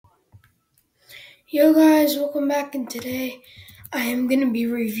Yo guys, welcome back, and today I am going to be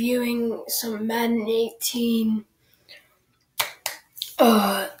reviewing some Madden 18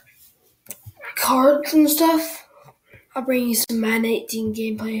 uh, cards and stuff. I'll bring you some Madden 18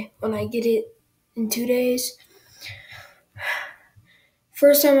 gameplay when I get it in 2 days.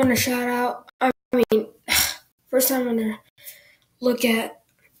 First I want to shout out, first I want to look at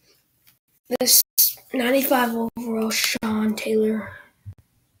this 95 overall Sean Taylor.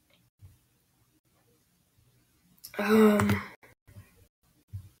 Let's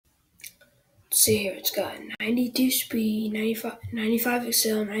see here, it's got 92 speed, 95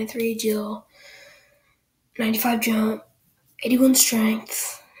 excel, 93 agile, 95 jump, 81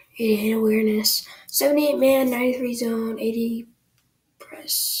 strength, 88 awareness, 78 man, 93 zone, 80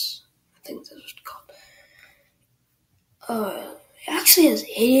 press. I think that's what it's called. It actually has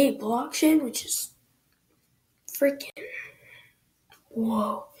 88 block shed, which is freaking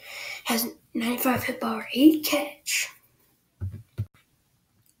whoa. Has 95 hit power, 8 catch,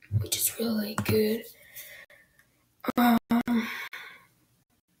 which is really good.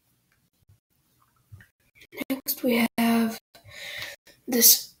 Next we have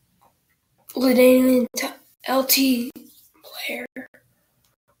this LaDainian LT player,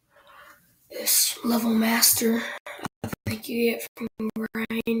 this level master. I think you get from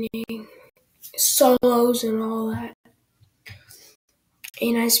grinding solos and all that.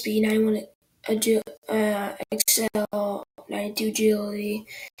 89 speed, 91 excel, 92 agility,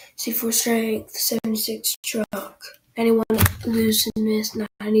 64 strength, 76 truck, 91 loose and miss,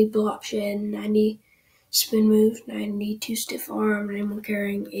 90 block shed, 90 spin move, 92 stiff arm, 91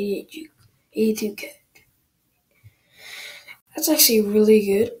 carrying, 82 catch. That's actually really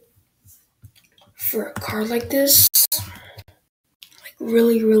good for a card like this. Like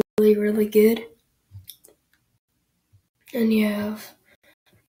really, really, really good. And you have,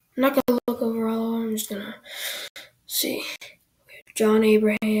 I'm not gonna look over all of them, I'm just gonna see. John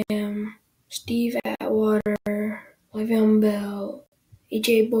Abraham, Steve Atwater, Le'Veon Bell,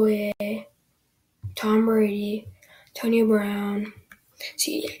 AJ Boye, Tom Brady, Antonio Brown.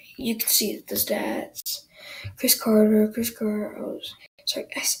 See, you can see the stats. Chris Carter, sorry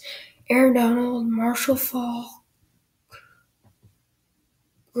guys, Aaron Donald, Marshall Faulk,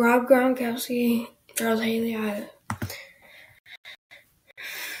 Rob Gronkowski, Charles Haley,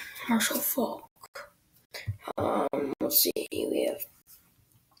 Marshall Faulk. Let's see, we have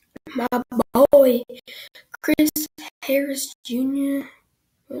my boy Chris Harris Jr.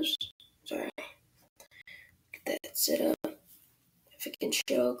 Oops, sorry. Get that set up. If I can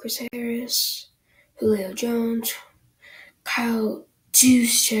show Chris Harris, Julio Jones, Kyle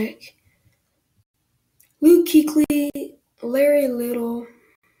Juszczyk, Luke Kuechly, Larry Little,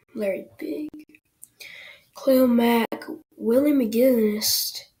 Larry Big, Khalil Mack, Willie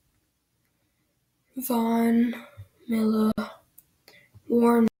McGinnis, Von Miller,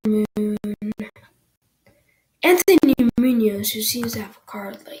 Warren Moon, Anthony Munoz, who seems to have a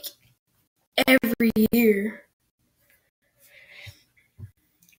card like every year,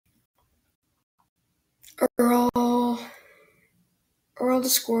 Earl the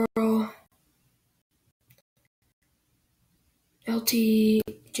Squirrel, LT,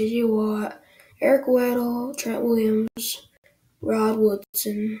 JJ Watt, Eric Weddle, Trent Williams, Rod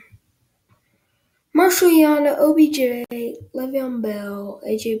Woodson, Marshall Yanda, OBJ, Le'Veon Bell,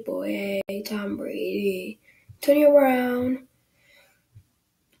 AJ Boye, Tom Brady, Antonio Brown,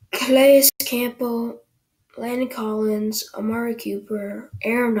 Calais Campbell, Landon Collins, Amari Cooper,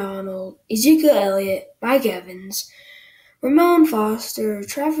 Aaron Donald, Ezekiel Elliott, Mike Evans, Ramon Foster,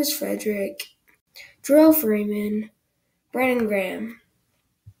 Travis Frederick, Jarrell Freeman, Brandon Graham.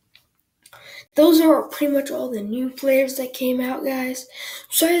 Those are pretty much all the new players that came out, guys.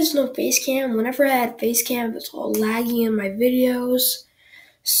 Sorry there's no face cam. Whenever I had face cam, it's all laggy in my videos.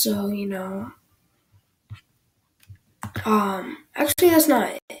 So, actually that's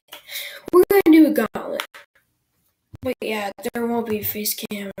not it. We're gonna do a gauntlet. But yeah, there won't be a face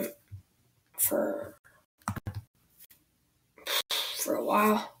cam for a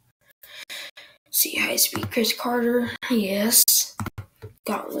while. See, high speed Chris Carter, yes.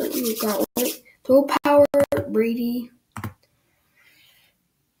 Gauntlet. Throw power, Brady.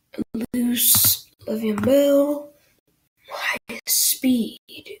 Loose, Le'Veon Bell. High speed,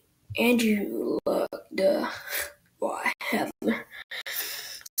 Andrew Luck, why Heather.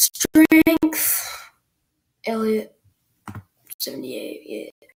 Strength, Elliott, 78, yeah.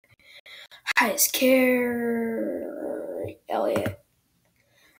 Highest care, Elliott.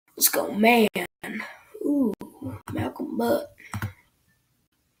 Let's go, man. Ooh, Malcolm Butt.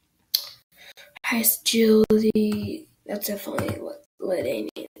 Highest agility, that's definitely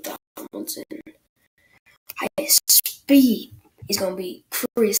LaDainian Tomlinson. speed is gonna be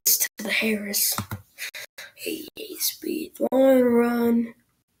Chris to the Harris. Hey, speed, throw and run,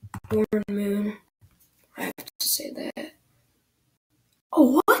 Warren Moon. I have to say that.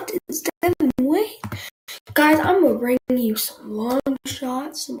 Oh, what is Devin Wade? Guys, I'm gonna bring you some long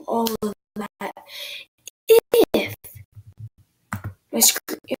shots, some all of that. If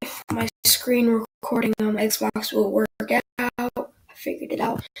my screen recording on my Xbox will work out, I figured it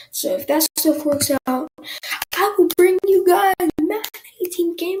out. So if that stuff works out, I will bring you guys Madden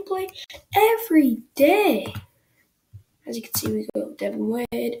 18 gameplay every day. As you can see, we go Devin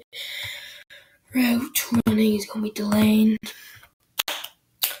Wade. Route running is gonna be Delane.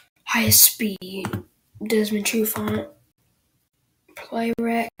 Highest speed, Desmond Trufant. Play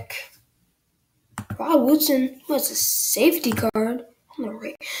rec. Rod Woodson was a safety guard. On the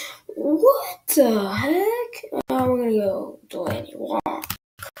right. What the heck? We're gonna go Delaney Walk.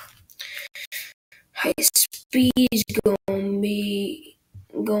 High speed is gonna be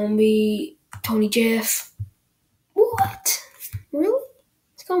Tony Jeff. What? Really?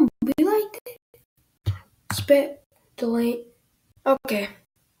 It's gonna be like that? Spit Delaney. Okay.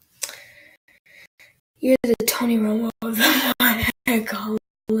 You're the Tony Romo of the call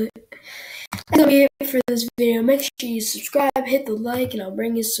it. That's gonna be it for this video. Make sure you subscribe, hit the like, and I'll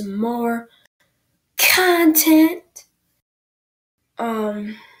bring you some more content.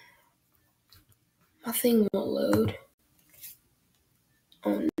 My thing won't load.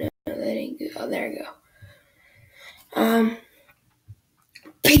 Oh no, that ain't good. Oh, there we go.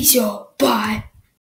 Peace, y'all. Bye.